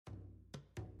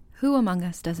Who among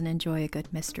us doesn't enjoy a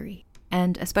good mystery?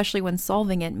 And especially when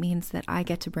solving it means that I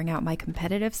get to bring out my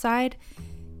competitive side,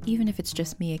 even if it's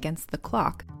just me against the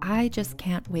clock. I just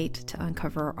can't wait to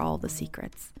uncover all the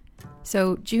secrets.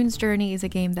 So June's Journey is a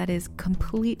game that is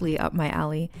completely up my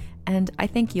alley, and I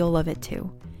think you'll love it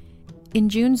too. In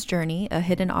June's Journey, a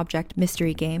hidden object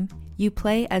mystery game, you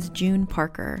play as June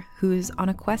Parker, who's on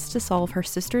a quest to solve her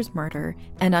sister's murder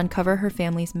and uncover her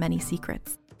family's many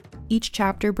secrets. Each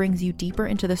chapter brings you deeper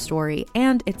into the story,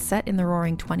 and it's set in the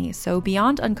Roaring '20s, so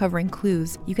beyond uncovering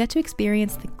clues, you get to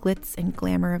experience the glitz and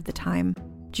glamour of the time.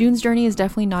 June's Journey is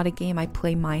definitely not a game I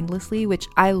play mindlessly, which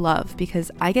I love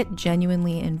because I get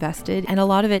genuinely invested, and a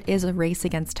lot of it is a race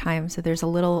against time, so there's a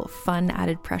little fun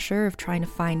added pressure of trying to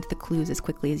find the clues as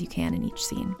quickly as you can in each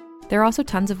scene. There are also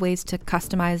tons of ways to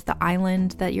customize the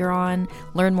island that you're on,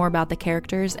 learn more about the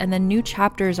characters, and then new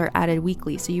chapters are added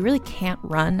weekly, so you really can't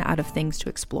run out of things to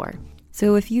explore.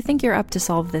 So if you think you're up to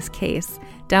solve this case,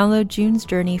 download June's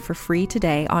Journey for free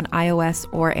today on iOS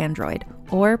or Android,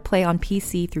 or play on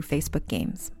PC through Facebook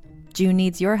Games. June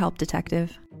needs your help,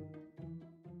 detective.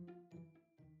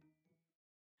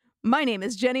 My name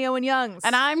is Jenny Owen Youngs.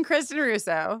 And I'm Kristen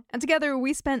Russo. And together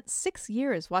we spent 6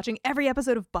 years watching every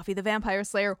episode of Buffy the Vampire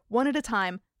Slayer one at a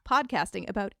time, podcasting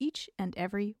about each and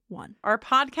every one. Our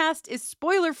podcast is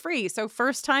spoiler-free, so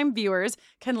first-time viewers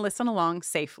can listen along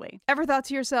safely. Ever thought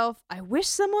to yourself, I wish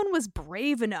someone was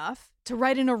brave enough to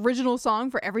write an original song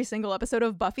for every single episode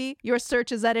of Buffy? Your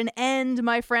search is at an end,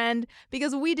 my friend,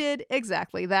 because we did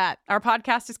exactly that. Our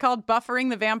podcast is called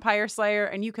Buffering the Vampire Slayer,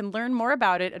 and you can learn more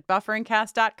about it at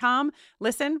bufferingcast.com.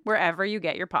 Listen wherever you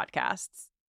get your podcasts.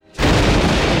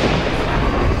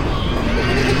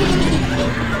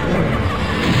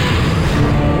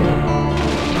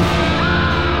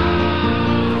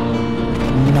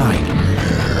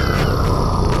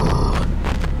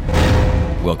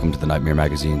 Welcome to the Nightmare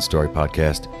Magazine Story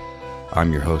Podcast.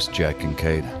 I'm your host, Jack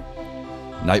Kincaid.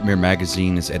 Nightmare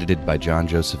Magazine is edited by John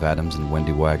Joseph Adams and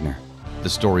Wendy Wagner. The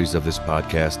stories of this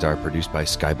podcast are produced by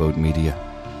Skyboat Media,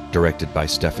 directed by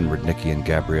Stefan Rudnicki and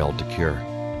Gabrielle DeCure,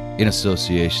 in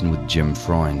association with Jim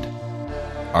Freund.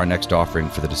 Our next offering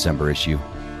for the December issue,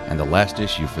 and the last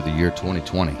issue for the year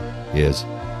 2020, is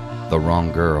The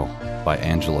Wrong Girl by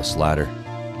Angela Slatter.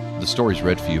 The story is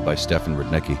read for you by Stefan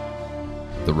Rudnicki.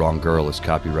 The Wrong Girl is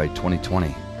copyright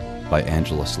 2020 by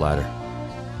Angela Slatter.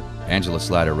 Angela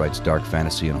Slatter writes dark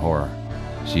fantasy and horror.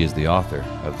 She is the author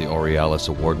of the Aurealis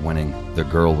Award-winning The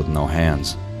Girl with No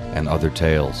Hands and Other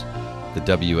Tales, the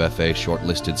WFA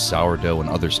shortlisted Sourdough and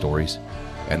Other Stories,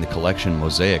 and the collection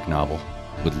Mosaic novel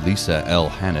with Lisa L.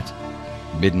 Hannett,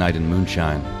 Midnight and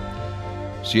Moonshine.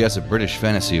 She has a British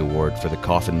Fantasy Award for The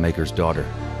Coffin Maker's Daughter,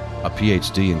 a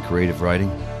PhD in creative writing,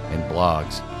 and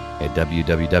blogs at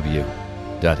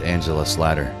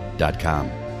www.angelaslatter.com.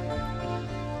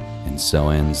 And so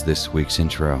ends this week's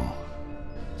intro.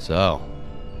 So,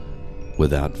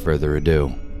 without further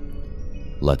ado,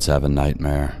 let's have a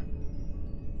nightmare.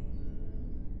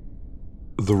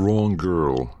 The Wrong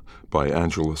Girl by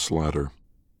Angela Slatter.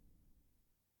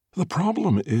 The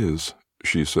problem is,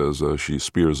 she says as she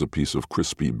spears a piece of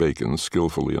crispy bacon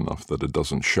skillfully enough that it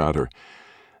doesn't shatter,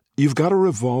 you've got a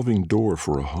revolving door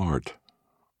for a heart.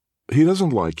 He doesn't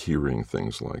like hearing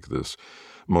things like this,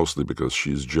 mostly because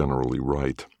she's generally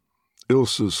right.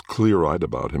 Ilsa's clear-eyed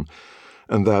about him,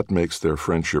 and that makes their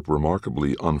friendship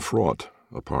remarkably unfraught,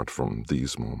 apart from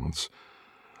these moments.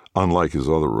 Unlike his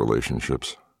other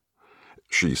relationships.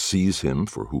 She sees him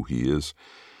for who he is,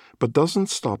 but doesn't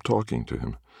stop talking to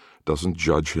him, doesn't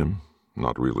judge him,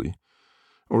 not really.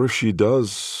 Or if she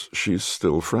does, she's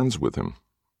still friends with him.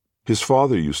 His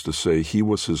father used to say he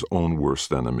was his own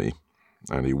worst enemy,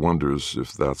 and he wonders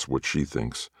if that's what she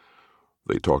thinks.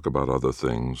 They talk about other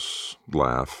things,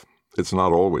 laugh. It's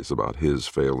not always about his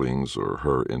failings or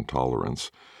her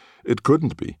intolerance. It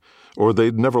couldn't be, or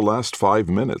they'd never last 5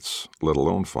 minutes, let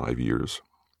alone 5 years.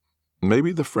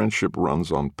 Maybe the friendship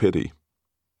runs on pity.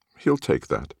 He'll take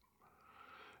that.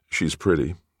 She's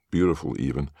pretty, beautiful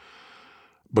even,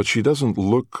 but she doesn't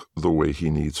look the way he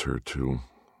needs her to,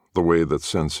 the way that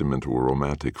sends him into a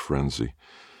romantic frenzy.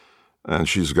 And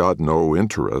she's got no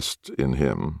interest in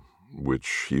him,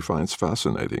 which he finds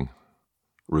fascinating,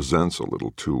 resents a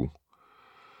little too.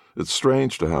 It's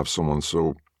strange to have someone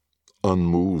so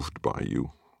unmoved by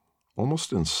you,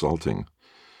 almost insulting,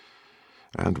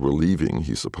 and relieving,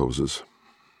 he supposes.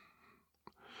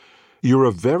 You're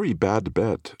a very bad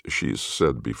bet, she's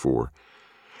said before,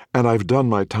 and I've done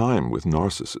my time with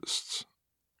narcissists.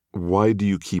 Why do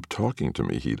you keep talking to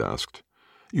me, he'd asked.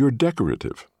 You're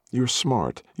decorative, you're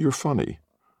smart, you're funny,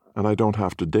 and I don't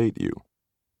have to date you.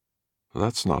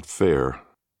 That's not fair.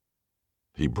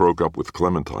 He broke up with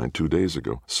Clementine 2 days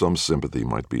ago. Some sympathy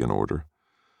might be in order.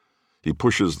 He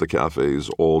pushes the cafe's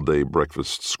all-day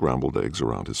breakfast scrambled eggs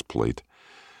around his plate.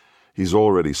 He's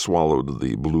already swallowed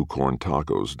the blue corn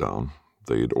tacos down.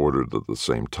 They'd ordered at the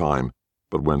same time,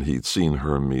 but when he'd seen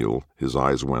her meal, his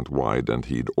eyes went wide and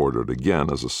he'd ordered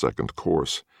again as a second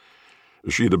course.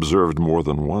 She'd observed more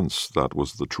than once that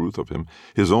was the truth of him.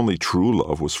 His only true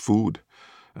love was food,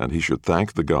 and he should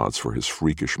thank the gods for his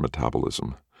freakish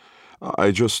metabolism.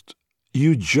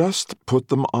 You just put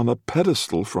them on a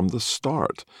pedestal from the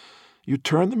start. You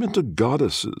turn them into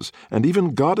goddesses, and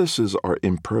even goddesses are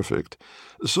imperfect,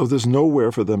 so there's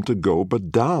nowhere for them to go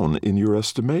but down in your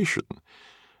estimation.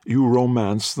 You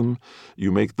romance them,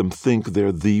 you make them think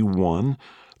they're the one,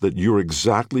 that you're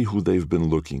exactly who they've been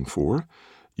looking for.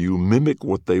 You mimic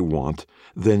what they want,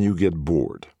 then you get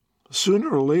bored. Sooner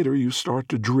or later you start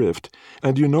to drift,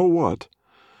 and you know what?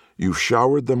 You've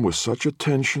showered them with such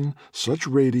attention, such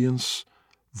radiance,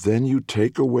 then you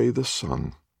take away the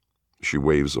sun. She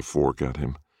waves a fork at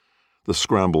him. The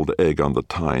scrambled egg on the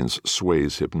tines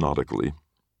sways hypnotically.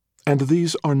 And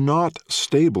these are not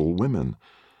stable women.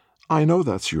 I know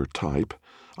that's your type.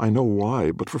 I know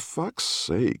why, but for fuck's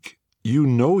sake, you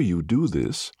know you do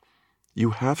this.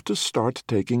 You have to start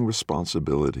taking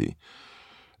responsibility.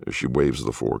 She waves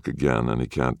the fork again, and he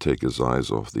can't take his eyes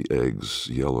off the eggs,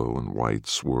 yellow and white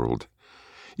swirled.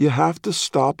 You have to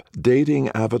stop dating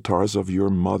avatars of your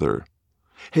mother.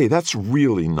 Hey, that's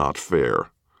really not fair.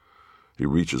 He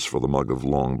reaches for the mug of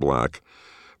long black,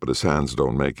 but his hands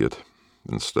don't make it.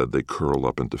 Instead, they curl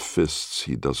up into fists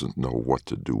he doesn't know what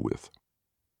to do with.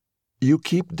 You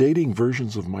keep dating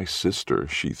versions of my sister,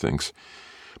 she thinks,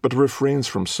 but refrains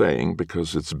from saying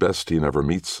because it's best he never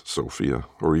meets Sophia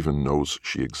or even knows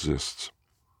she exists.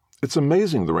 It's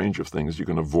amazing the range of things you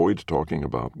can avoid talking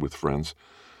about with friends,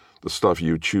 the stuff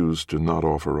you choose to not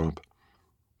offer up.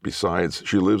 Besides,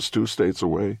 she lives 2 states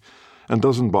away and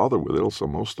doesn't bother with Ilsa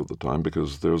most of the time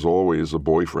because there's always a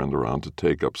boyfriend around to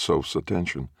take up Soph's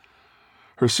attention.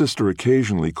 Her sister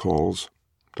occasionally calls,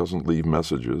 doesn't leave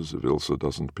messages if Ilsa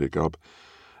doesn't pick up,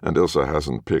 and Ilsa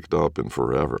hasn't picked up in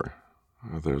forever.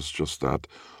 There's just that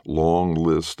long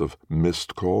list of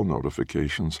missed call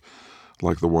notifications,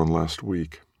 like the one last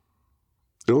week.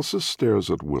 Ilsa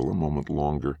stares at Will a moment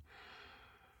longer.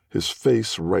 His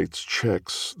face writes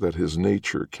checks that his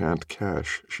nature can't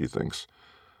cash, she thinks,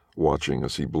 watching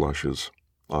as he blushes,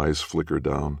 eyes flicker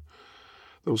down,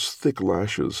 those thick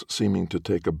lashes seeming to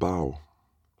take a bow.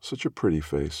 Such a pretty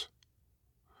face.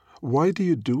 Why do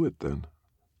you do it, then?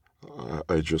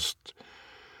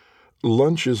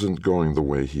 Lunch isn't going the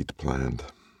way he'd planned.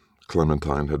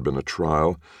 Clementine had been a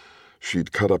trial.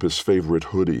 She'd cut up his favorite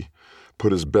hoodie,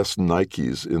 put his best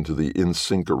Nikes into the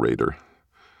incinerator.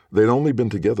 They'd only been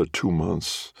together 2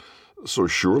 months, so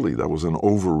surely that was an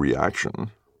overreaction.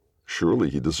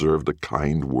 Surely he deserved a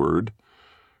kind word.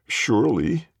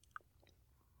 Surely.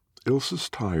 Ilsa's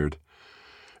tired.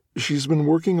 She's been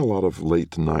working a lot of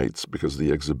late nights because the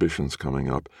exhibition's coming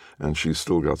up, and she's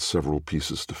still got several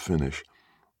pieces to finish.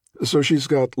 So she's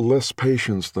got less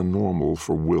patience than normal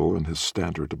for Will and his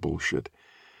standard bullshit.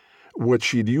 What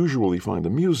she'd usually find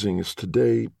amusing is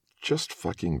today just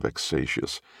fucking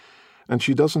vexatious, and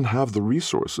she doesn't have the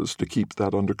resources to keep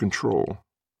that under control.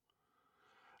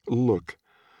 Look,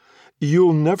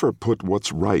 you'll never put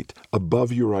what's right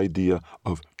above your idea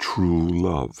of true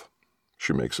love.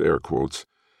 She makes air quotes,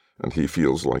 and he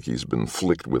feels like he's been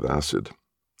flicked with acid.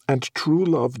 And true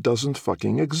love doesn't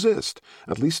fucking exist,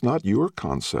 at least not your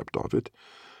concept of it.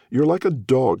 You're like a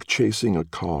dog chasing a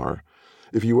car.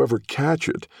 If you ever catch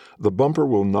it, the bumper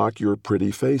will knock your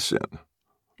pretty face in.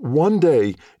 One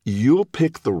day, you'll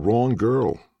pick the wrong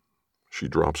girl. She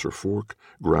drops her fork,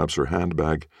 grabs her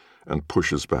handbag, and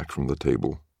pushes back from the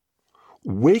table.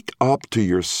 Wake up to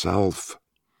yourself.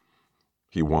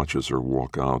 He watches her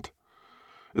walk out.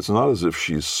 It's not as if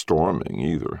she's storming,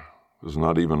 either. There's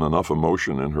not even enough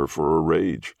emotion in her for a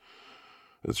rage.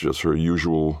 It's just her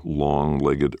usual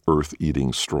long-legged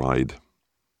earth-eating stride.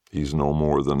 He's no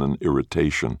more than an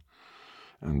irritation,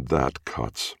 and that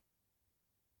cuts.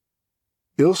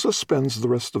 Ilsa spends the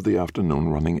rest of the afternoon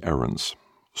running errands,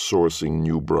 sourcing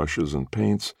new brushes and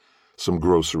paints, some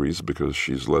groceries because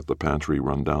she's let the pantry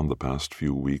run down the past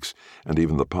few weeks, and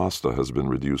even the pasta has been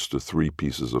reduced to 3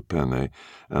 pieces of penne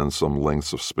and some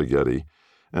lengths of spaghetti,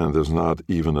 and there's not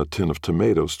even a tin of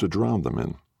tomatoes to drown them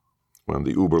in. When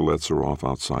the Uber lets her off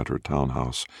outside her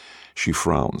townhouse, she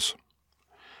frowns.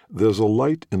 There's a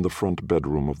light in the front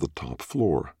bedroom of the top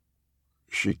floor.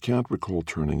 She can't recall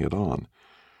turning it on.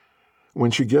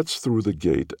 When she gets through the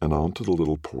gate and onto the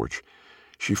little porch,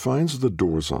 she finds the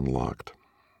doors unlocked.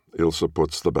 Ilse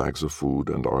puts the bags of food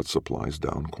and art supplies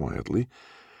down quietly,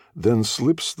 then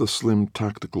slips the slim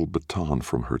tactical baton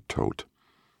from her tote,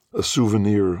 a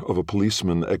souvenir of a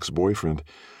policeman ex-boyfriend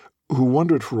who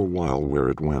wondered for a while where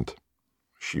it went.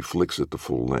 She flicks it to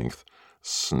full length,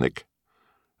 snick,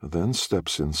 then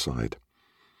steps inside.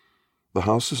 The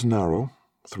house is narrow,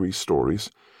 3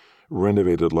 stories,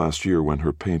 renovated last year when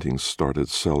her paintings started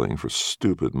selling for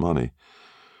stupid money.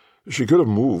 She could have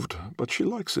moved, but she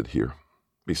likes it here.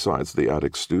 Besides, the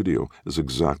attic studio is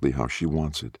exactly how she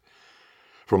wants it.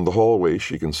 From the hallway,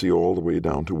 she can see all the way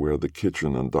down to where the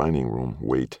kitchen and dining room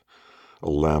wait, a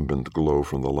lambent glow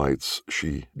from the lights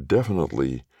she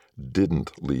definitely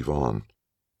didn't leave on.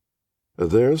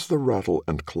 There's the rattle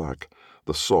and clack,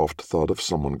 the soft thud of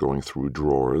someone going through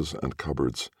drawers and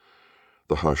cupboards,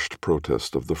 the hushed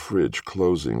protest of the fridge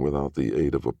closing without the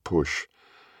aid of a push,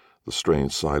 the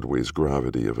strange sideways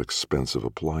gravity of expensive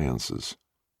appliances.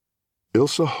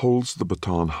 Ilse holds the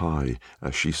baton high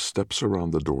as she steps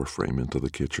around the doorframe into the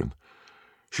kitchen.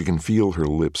 She can feel her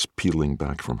lips peeling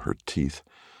back from her teeth,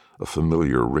 a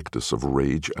familiar rictus of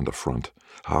rage and affront.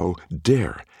 How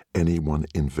dare anyone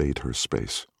invade her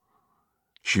space?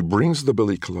 She brings the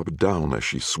billy club down as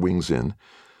she swings in,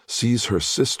 sees her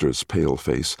sister's pale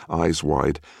face, eyes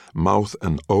wide, mouth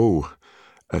an O,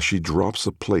 as she drops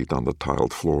a plate on the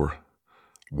tiled floor,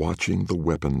 watching the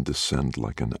weapon descend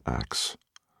like an axe.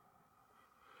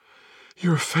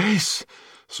 "Your face,"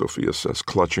 Sophia says,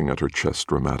 clutching at her chest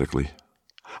dramatically.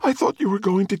 "I thought you were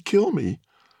going to kill me."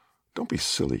 "Don't be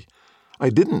silly. I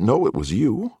didn't know it was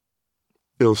you."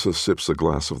 Ilse sips a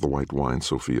glass of the white wine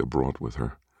Sophia brought with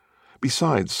her.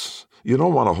 "Besides, you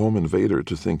don't want a home invader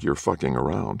to think you're fucking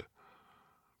around."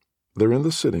 They're in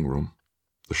the sitting room.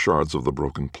 The shards of the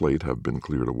broken plate have been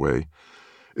cleared away.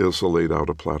 Ilse laid out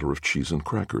a platter of cheese and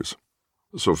crackers.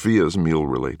 Sophia's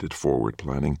meal-related forward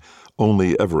planning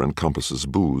only ever encompasses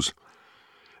booze.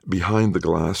 Behind the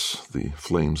glass, the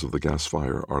flames of the gas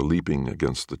fire are leaping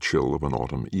against the chill of an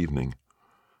autumn evening.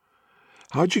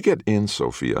 "How'd you get in,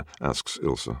 Sophia?" asks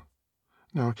Ilse.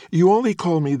 "Now, you only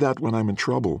call me that when I'm in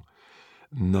trouble."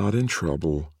 "Not in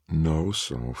trouble, no,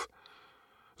 Soph."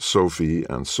 Sophie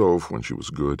and Soph when she was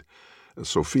good,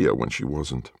 Sophia when she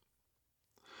wasn't.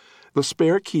 "The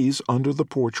spare key's under the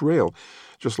porch rail,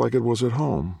 just like it was at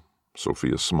home."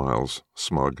 Sophia smiles,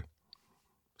 smug.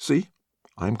 "See,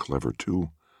 I'm clever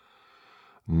too."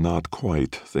 Not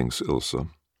quite, thinks Ilse.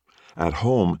 At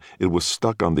home, it was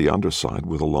stuck on the underside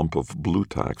with a lump of blue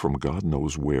tack from God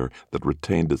knows where that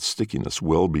retained its stickiness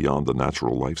well beyond the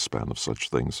natural lifespan of such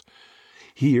things.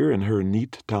 Here, in her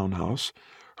neat townhouse,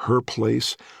 her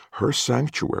place, her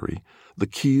sanctuary, the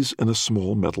key's in a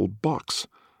small metal box.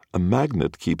 A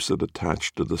magnet keeps it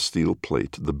attached to the steel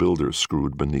plate the builder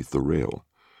screwed beneath the rail.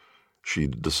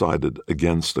 She'd decided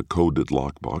against a coded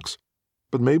lockbox,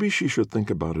 but maybe she should think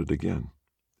about it again.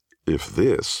 If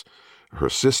this, her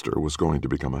sister, was going to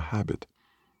become a habit.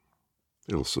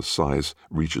 Ilse sighs,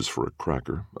 reaches for a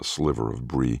cracker, a sliver of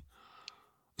brie.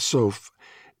 "Soph,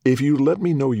 if you let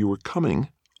me know you were coming,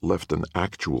 left an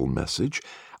actual message,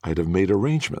 I'd have made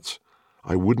arrangements.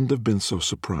 I wouldn't have been so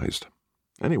surprised.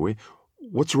 Anyway,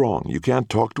 what's wrong? You can't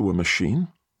talk to a machine?"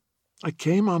 "I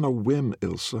came on a whim,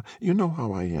 Ilse. You know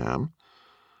how I am.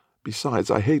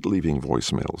 Besides, I hate leaving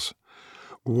voicemails."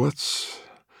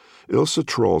 Ilse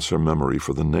trawls her memory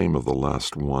for the name of the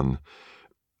last one.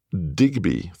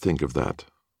 "Digby, think of that."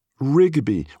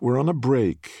 "Rigby, we're on a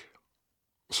break."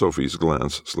 Sophie's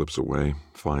glance slips away,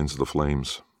 finds the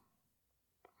flames.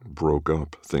 Broke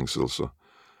up, thinks Ilse.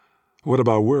 "What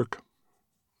about work?"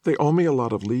 "They owe me a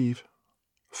lot of leave."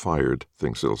 Fired,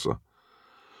 thinks Ilse.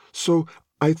 "So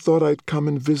I thought I'd come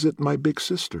and visit my big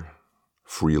sister."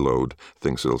 Freeload,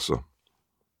 thinks Ilse.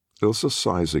 Ilse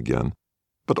sighs again,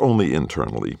 but only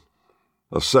internally.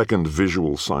 A second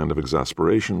visual sign of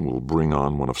exasperation will bring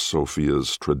on one of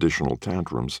Sophia's traditional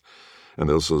tantrums, and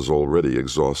Ilse's already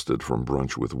exhausted from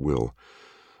brunch with Will.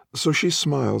 So she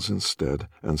smiles instead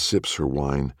and sips her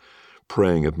wine,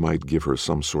 praying it might give her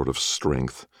some sort of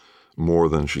strength, more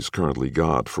than she's currently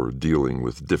got for dealing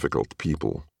with difficult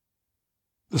people.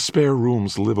 "The spare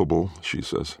room's livable," she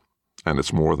says, and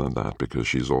it's more than that because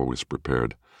she's always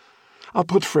prepared. "I'll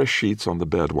put fresh sheets on the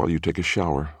bed while you take a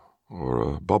shower, or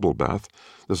a bubble bath.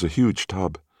 There's a huge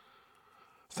tub."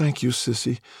 "Thank you,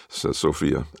 Sissy," says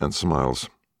Sophia, and smiles,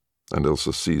 and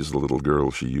Ilse sees the little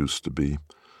girl she used to be,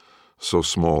 so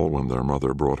small when their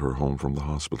mother brought her home from the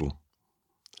hospital.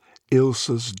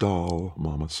 "Ilse's doll,"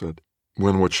 Mama said,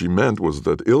 when what she meant was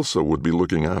that Ilse would be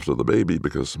looking after the baby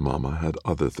because Mama had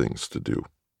other things to do.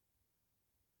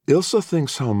 Ilse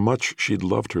thinks how much she'd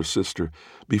loved her sister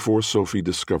before Sophie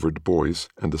discovered boys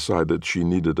and decided she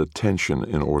needed attention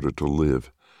in order to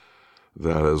live.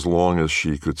 That as long as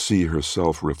she could see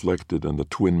herself reflected in the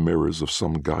twin mirrors of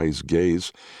some guy's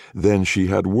gaze, then she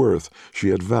had worth, she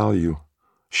had value,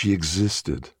 she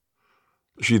existed.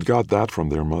 She'd got that from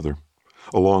their mother,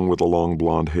 along with the long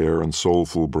blonde hair and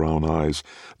soulful brown eyes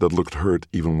that looked hurt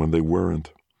even when they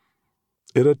weren't.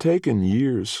 It had taken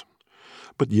years,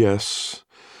 but yes,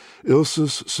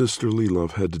 Ilse's sisterly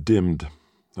love had dimmed,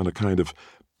 and a kind of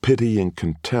pitying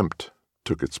contempt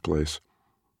took its place.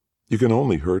 You can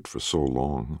only hurt for so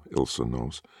long, Ilse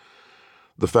knows.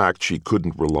 The fact she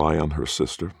couldn't rely on her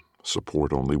sister,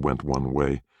 support only went one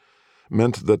way,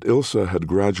 meant that Ilse had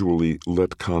gradually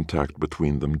let contact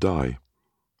between them die.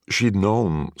 She'd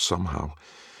known, somehow,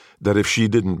 that if she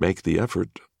didn't make the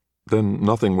effort, then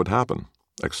nothing would happen,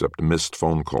 except missed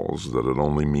phone calls that'd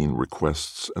only mean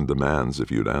requests and demands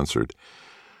if you'd answered.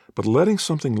 But letting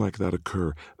something like that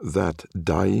occur, that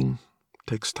dying,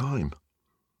 takes time.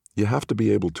 You have to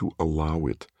be able to allow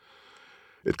it.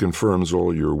 It confirms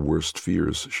all your worst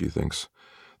fears, she thinks,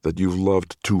 that you've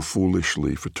loved too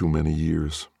foolishly for too many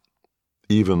years.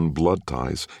 Even blood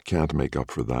ties can't make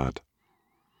up for that.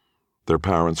 Their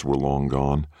parents were long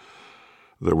gone.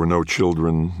 There were no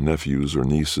children, nephews, or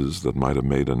nieces that might have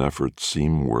made an effort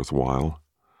seem worthwhile.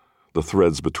 The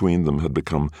threads between them had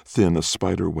become thin as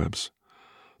spider webs,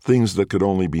 things that could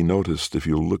only be noticed if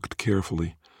you looked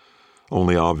carefully,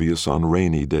 only obvious on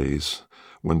rainy days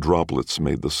when droplets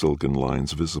made the silken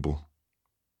lines visible.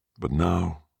 But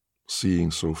now,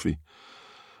 seeing Sophie,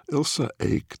 Ilse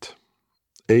ached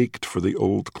for the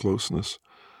old closeness,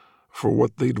 for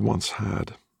what they'd once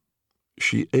had.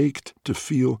 She ached to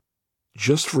feel,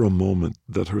 just for a moment,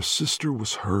 that her sister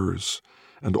was hers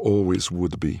and always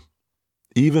would be,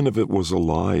 even if it was a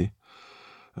lie,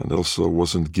 and Ilse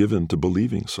wasn't given to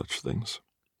believing such things.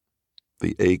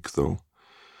 The ache, though,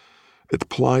 it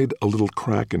plied a little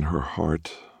crack in her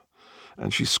heart,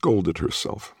 and she scolded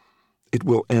herself. It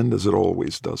will end as it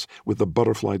always does, with the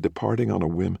butterfly departing on a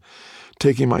whim,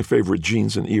 taking my favorite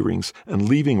jeans and earrings and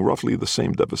leaving roughly the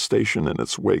same devastation in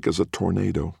its wake as a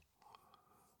tornado.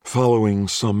 Following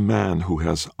some man who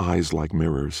has eyes like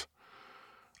mirrors,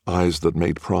 eyes that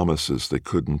made promises they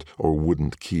couldn't or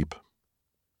wouldn't keep.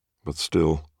 But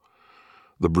still,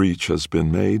 the breach has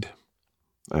been made,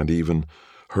 and even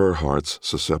her heart's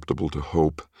susceptible to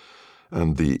hope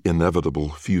and the inevitable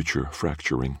future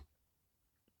fracturing.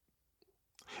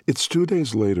 It's 2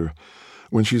 days later,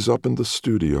 when she's up in the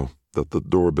studio, that the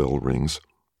doorbell rings.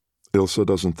 Ilse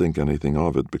doesn't think anything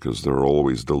of it because there are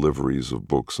always deliveries of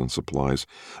books and supplies,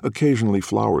 occasionally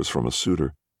flowers from a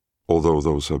suitor, although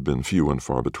those have been few and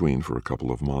far between for a couple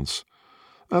of months.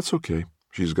 That's okay.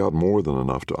 She's got more than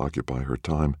enough to occupy her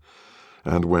time,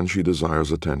 and when she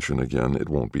desires attention again, it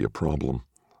won't be a problem.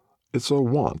 It's a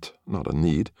want, not a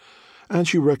need, and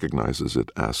she recognizes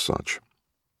it as such.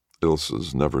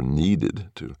 Ilse's never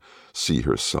needed to see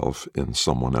herself in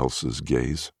someone else's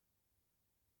gaze.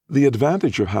 The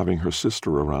advantage of having her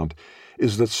sister around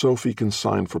is that Sophie can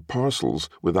sign for parcels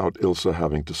without Ilse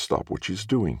having to stop what she's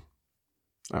doing.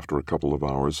 After a couple of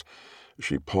hours,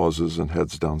 she pauses and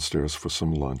heads downstairs for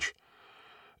some lunch.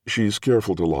 She's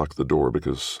careful to lock the door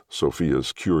because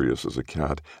Sophia's curious as a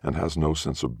cat and has no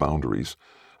sense of boundaries,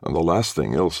 and the last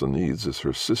thing Ilse needs is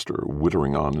her sister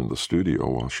wittering on in the studio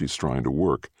while she's trying to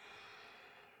work.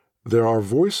 There are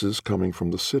voices coming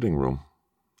from the sitting room.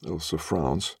 Ilse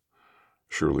frowns.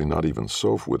 Surely not even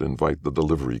Soph would invite the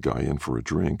delivery guy in for a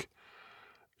drink.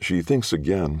 She thinks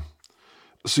again.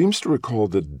 Seems to recall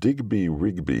that Digby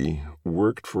Rigby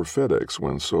worked for FedEx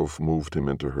when Soph moved him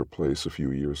into her place a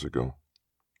few years ago.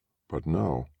 But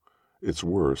no, it's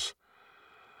worse.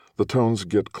 The tones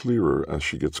get clearer as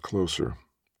she gets closer.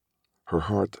 Her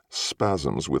heart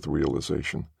spasms with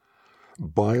realization.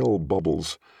 Bile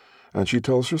bubbles, and she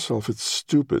tells herself it's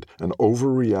stupid, an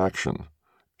overreaction.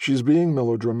 She's being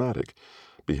melodramatic,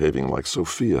 behaving like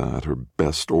Sophia at her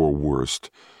best or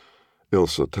worst.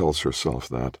 Ilse tells herself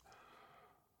that.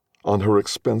 On her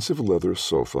expensive leather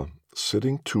sofa,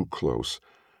 sitting too close,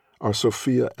 are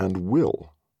Sophia and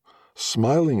Will,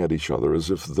 smiling at each other as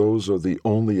if those are the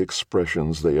only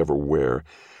expressions they ever wear,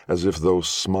 as if those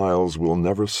smiles will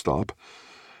never stop,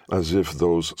 as if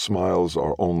those smiles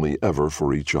are only ever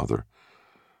for each other,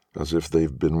 as if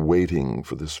they've been waiting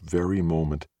for this very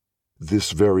moment,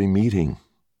 this very meeting.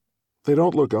 They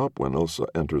don't look up when Ilse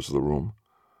enters the room.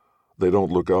 They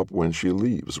don't look up when she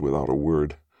leaves without a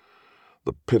word,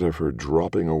 the pit of her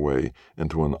dropping away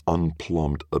into an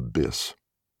unplumbed abyss.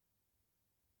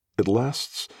 It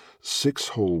lasts 6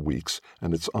 whole weeks,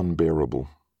 and it's unbearable.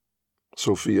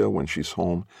 Sophia, when she's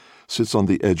home, sits on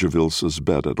the edge of Ilsa's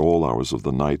bed at all hours of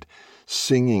the night,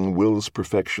 singing Will's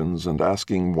perfections and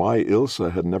asking why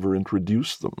Ilsa had never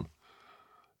introduced them.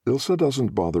 Ilsa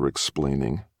doesn't bother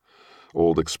explaining.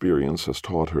 Old experience has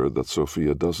taught her that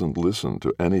Sophia doesn't listen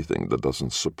to anything that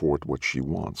doesn't support what she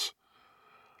wants.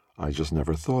 "I just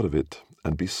never thought of it,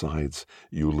 and besides,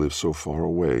 you live so far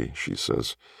away," she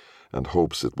says, and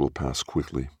hopes it will pass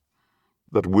quickly.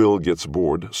 That Will gets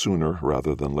bored sooner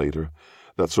rather than later,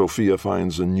 that Sophia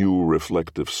finds a new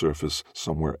reflective surface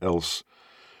somewhere else,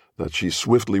 that she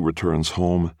swiftly returns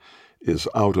home, is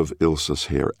out of Ilsa's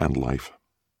hair and life.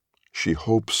 She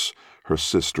hopes her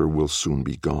sister will soon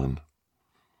be gone.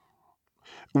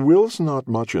 Will's not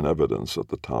much in evidence at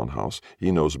the townhouse.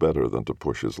 He knows better than to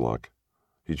push his luck.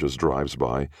 He just drives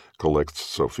by, collects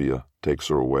Sophia, takes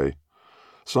her away,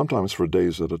 sometimes for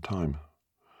days at a time.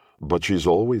 But she's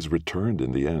always returned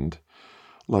in the end,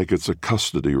 like it's a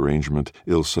custody arrangement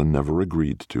Ilsa never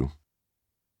agreed to.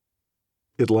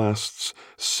 It lasts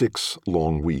 6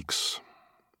 long weeks.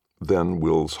 Then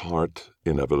Will's heart,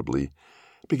 inevitably,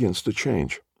 begins to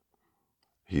change.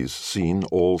 He's seen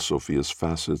all Sophia's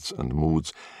facets and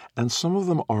moods, and some of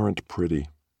them aren't pretty.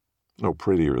 No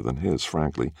prettier than his,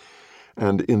 frankly.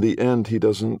 And in the end, he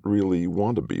doesn't really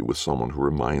want to be with someone who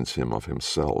reminds him of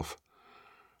himself.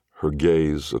 Her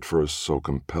gaze, at first so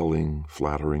compelling,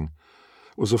 flattering,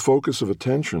 was a focus of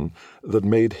attention that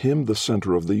made him the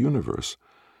center of the universe.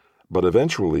 But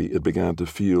eventually it began to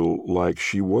feel like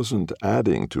she wasn't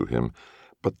adding to him,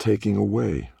 but taking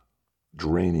away,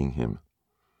 draining him.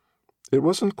 It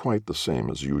wasn't quite the same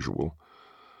as usual.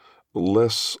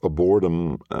 Less a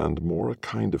boredom and more a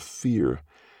kind of fear,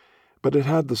 but it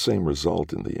had the same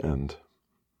result in the end.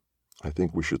 I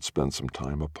think we should spend some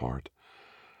time apart.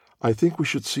 I think we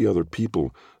should see other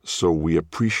people so we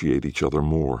appreciate each other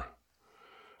more.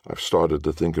 I've started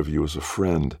to think of you as a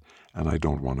friend, and I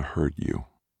don't want to hurt you.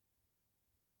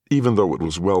 Even though it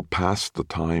was well past the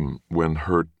time when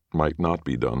hurt might not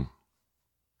be done.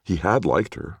 He had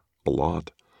liked her, a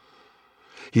lot.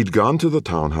 He'd gone to the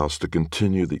townhouse to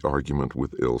continue the argument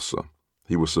with Ilsa.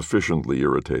 He was sufficiently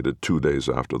irritated 2 days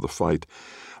after the fight,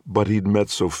 but he'd met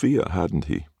Sophia, hadn't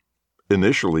he?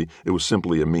 Initially, it was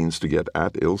simply a means to get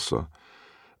at Ilsa,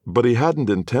 but he hadn't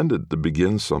intended to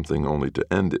begin something only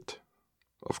to end it.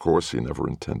 Of course, he never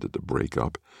intended to break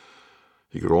up.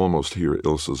 He could almost hear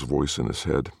Ilsa's voice in his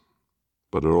head,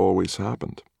 but it always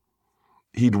happened.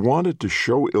 He'd wanted to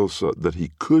show Ilsa that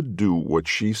he could do what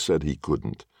she said he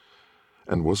couldn't.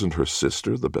 And wasn't her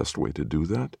sister the best way to do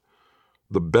that?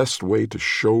 The best way to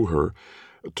show her,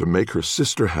 to make her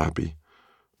sister happy,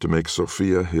 to make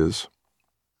Sophia his?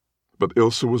 But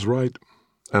Ilsa was right,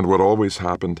 and what always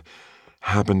happened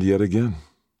yet again.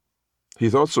 He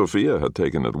thought Sophia had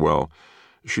taken it well.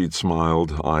 She'd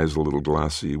smiled, eyes a little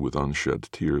glassy with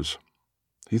unshed tears.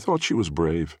 He thought she was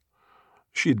brave.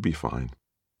 She'd be fine.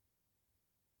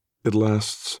 It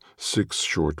lasts 6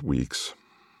 short weeks.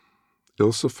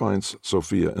 Ilsa finds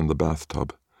Sophia in the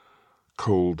bathtub,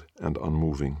 cold and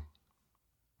unmoving.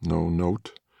 No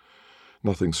note,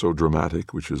 nothing so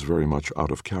dramatic, which is very much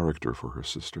out of character for her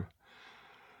sister.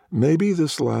 Maybe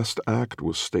this last act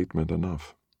was statement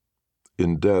enough.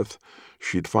 In death,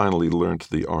 she'd finally learnt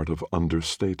the art of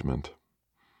understatement.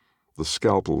 The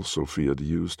scalpel Sophia had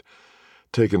used,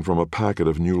 taken from a packet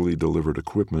of newly delivered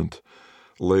equipment,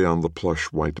 lay on the plush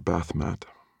white bath mat,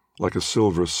 like a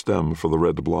silver stem for the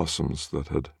red blossoms that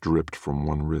had dripped from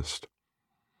one wrist.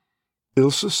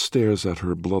 Ilsa stares at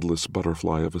her bloodless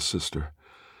butterfly of a sister,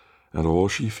 and all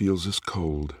she feels is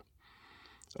cold,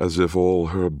 as if all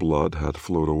her blood had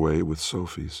flowed away with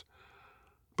Sophie's.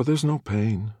 But there's no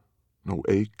pain, no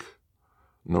ache,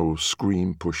 no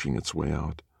scream pushing its way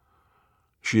out.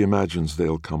 She imagines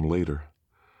they'll come later,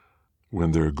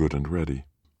 when they're good and ready.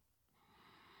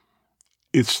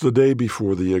 It's the day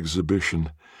before the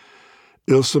exhibition.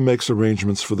 Ilsa makes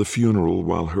arrangements for the funeral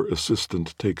while her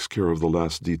assistant takes care of the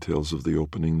last details of the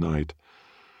opening night.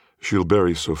 She'll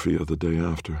bury Sophia the day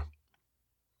after.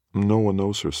 No one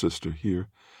knows her sister here.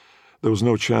 There was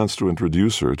no chance to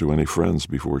introduce her to any friends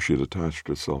before she had attached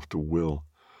herself to Will.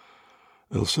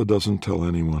 Ilsa doesn't tell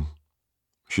anyone.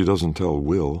 She doesn't tell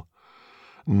Will,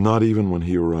 not even when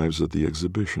he arrives at the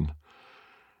exhibition.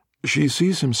 She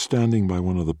sees him standing by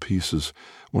one of the pieces,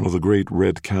 one of the great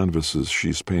red canvases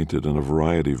she's painted in a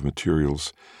variety of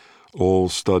materials, all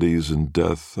studies in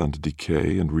death and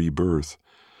decay and rebirth.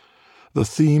 The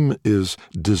theme is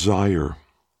desire.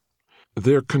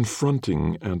 They're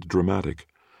confronting and dramatic,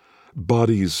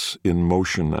 bodies in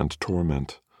motion and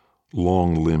torment,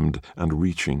 long-limbed and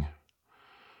reaching.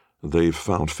 They've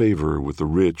found favor with the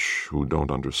rich who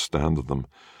don't understand them,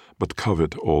 but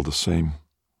covet all the same.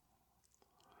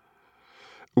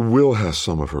 Will has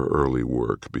some of her early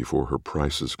work before her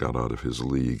prices got out of his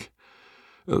league.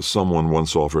 Someone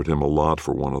once offered him a lot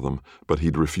for one of them, but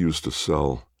he'd refused to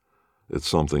sell. It's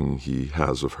something he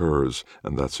has of hers,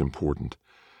 and that's important.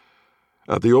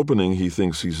 At the opening, he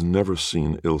thinks he's never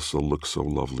seen Ilse look so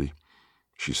lovely.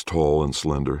 She's tall and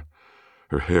slender.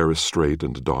 Her hair is straight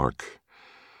and dark,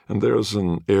 and there's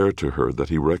an air to her that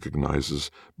he recognizes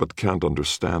but can't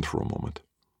understand for a moment.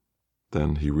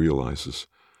 Then he realizes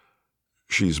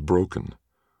she's broken.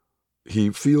 He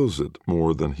feels it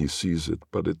more than he sees it,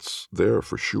 but it's there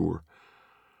for sure.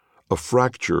 A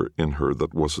fracture in her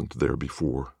that wasn't there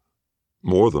before.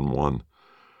 More than one,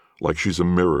 like she's a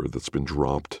mirror that's been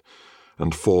dropped,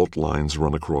 and fault lines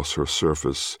run across her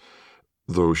surface,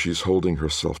 though she's holding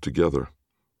herself together.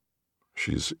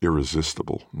 She's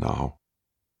irresistible now.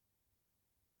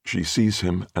 She sees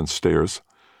him and stares.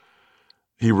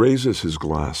 He raises his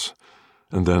glass,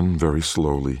 and then, very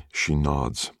slowly, she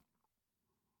nods.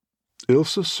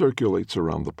 Ilse circulates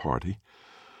around the party.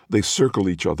 They circle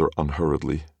each other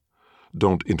unhurriedly,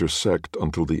 don't intersect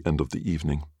until the end of the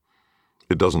evening.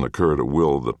 It doesn't occur to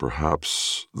Will that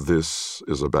perhaps this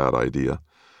is a bad idea.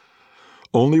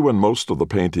 Only when most of the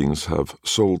paintings have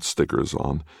sold stickers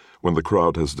on, when the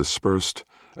crowd has dispersed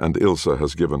and Ilse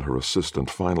has given her assistant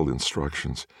final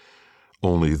instructions,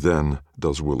 only then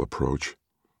does Will approach.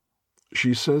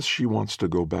 She says she wants to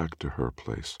go back to her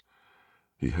place.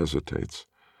 He hesitates.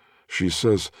 She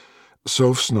says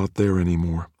Soph's not there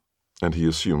anymore, and he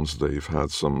assumes they've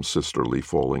had some sisterly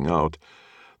falling out,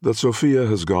 that Sophia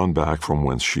has gone back from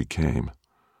whence she came.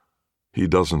 He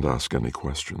doesn't ask any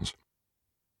questions.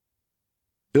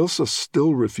 Ilse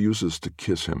still refuses to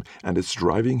kiss him, and it's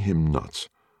driving him nuts.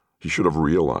 He should have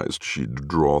realized she'd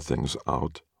draw things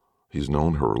out. He's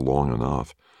known her long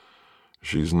enough.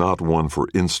 She's not one for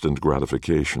instant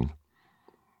gratification.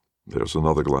 There's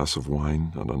another glass of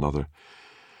wine and another.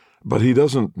 But he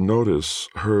doesn't notice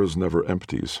hers never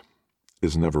empties,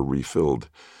 is never refilled.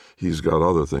 He's got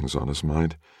other things on his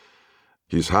mind.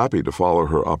 He's happy to follow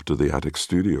her up to the attic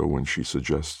studio when she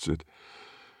suggests it.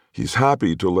 He's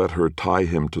happy to let her tie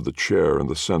him to the chair in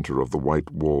the center of the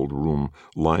white-walled room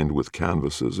lined with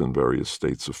canvases in various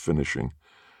states of finishing.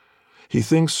 He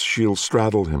thinks she'll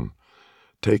straddle him,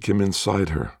 take him inside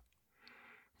her.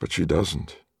 But she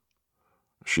doesn't.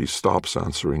 She stops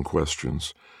answering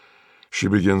questions. She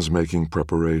begins making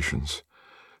preparations,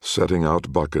 setting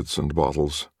out buckets and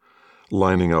bottles,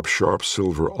 lining up sharp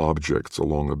silver objects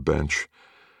along a bench.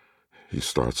 He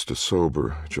starts to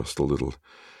sober just a little,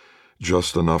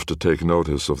 just enough to take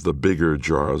notice of the bigger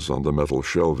jars on the metal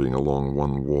shelving along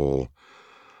one wall.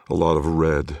 A lot of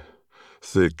red,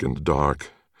 thick and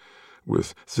dark,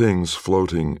 with things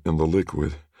floating in the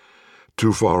liquid,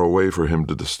 too far away for him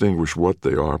to distinguish what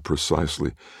they are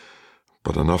precisely,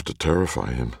 but enough to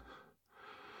terrify him.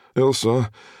 Ilse,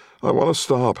 I want to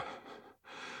stop.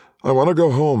 I want to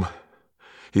go home.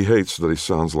 He hates that he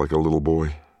sounds like a little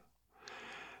boy.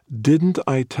 Didn't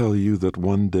I tell you that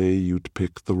one day you'd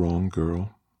pick the wrong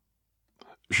girl?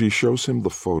 She shows him the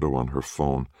photo on her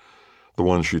phone, the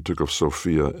one she took of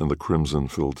Sophia in the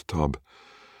crimson-filled tub,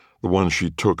 the one she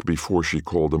took before she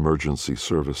called emergency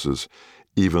services,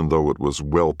 even though it was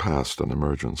well past an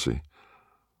emergency.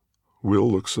 Will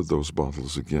looks at those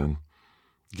bottles again,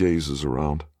 gazes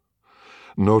around,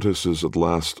 notices at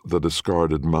last the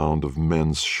discarded mound of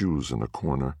men's shoes in a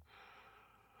corner.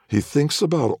 He thinks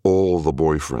about all the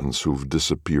boyfriends who've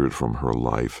disappeared from her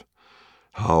life,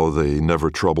 how they never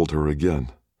troubled her again.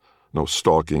 No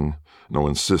stalking, no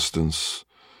insistence,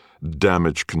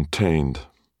 damage contained.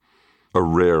 A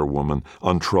rare woman,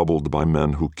 untroubled by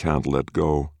men who can't let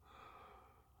go.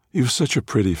 You've such a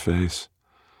pretty face.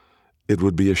 It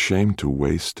would be a shame to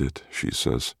waste it, she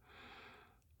says,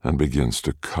 and begins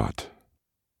to cut.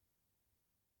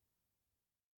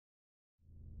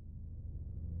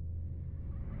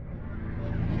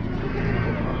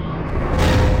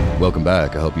 Welcome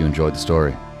back. I hope you enjoyed the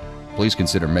story. Please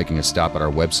consider making a stop at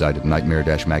our website at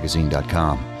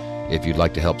nightmare-magazine.com. If you'd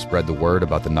like to help spread the word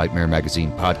about the Nightmare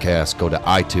Magazine podcast, go to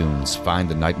iTunes, find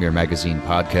the Nightmare Magazine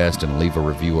podcast, and leave a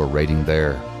review or rating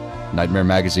there. Nightmare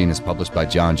Magazine is published by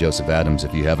John Joseph Adams.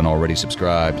 If you haven't already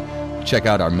subscribed, check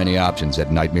out our many options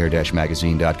at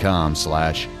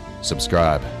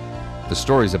nightmare-magazine.com/subscribe. The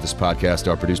stories of this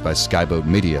podcast are produced by Skyboat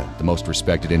Media, the most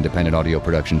respected independent audio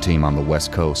production team on the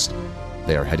West Coast.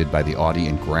 They are headed by the Audie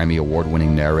and Grammy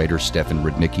Award-winning narrators Stefan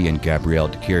Rudnicki and Gabrielle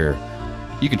DeCure.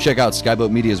 You can check out Skyboat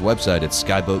Media's website at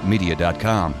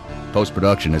skyboatmedia.com.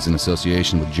 Post-production is in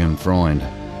association with Jim Freund.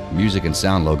 Music and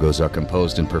sound logos are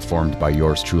composed and performed by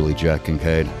yours truly, Jack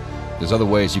Kincaid. There's other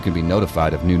ways you can be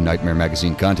notified of new Nightmare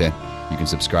Magazine content. You can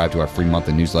subscribe to our free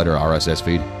monthly newsletter RSS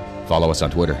feed, follow us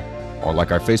on Twitter, or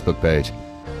like our Facebook page.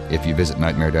 If you visit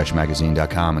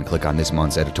nightmare-magazine.com and click on this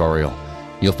month's editorial,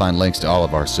 you'll find links to all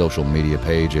of our social media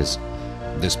pages.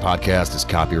 This podcast is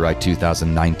copyright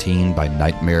 2019 by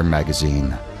Nightmare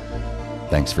Magazine.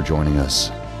 Thanks for joining us.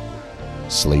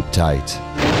 Sleep tight.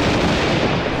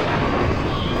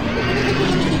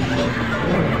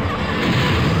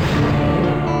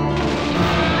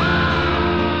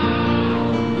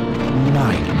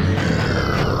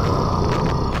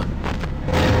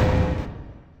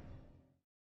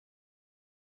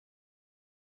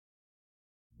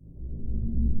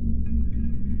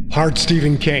 Part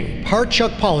Stephen King, part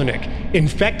Chuck Palahniuk,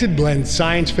 Infected blends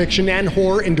science fiction and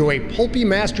horror into a pulpy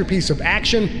masterpiece of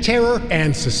action, terror,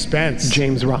 and suspense.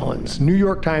 James Rollins, New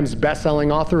York Times bestselling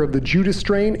author of The Judas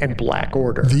Strain and Black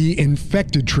Order. The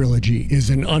Infected trilogy is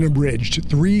an unabridged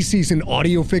 3-season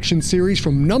audio fiction series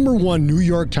from #1 New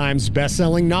York Times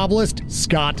bestselling novelist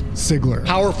Scott Sigler.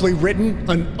 Powerfully written,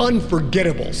 an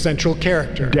unforgettable central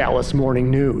character. Dallas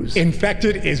Morning News.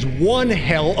 Infected is one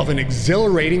hell of an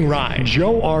exhilarating ride.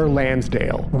 Joe R.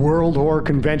 Lansdale, World Horror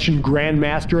Convention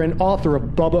Grandmaster and author of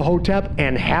Bubba Hotep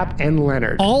and Hap and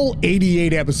Leonard. All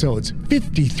 88 episodes,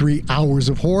 53 hours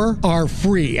of horror, are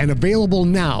free and available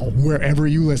now wherever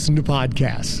you listen to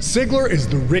podcasts. Sigler is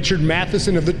the Richard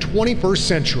Matheson of the 21st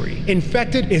century.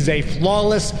 Infected is a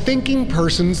flawless, thinking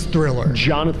person's thriller.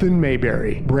 Jonathan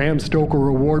Mayberry, Bram Stoker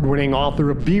award-winning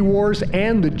author of V-Wars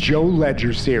and the Joe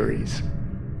Ledger series.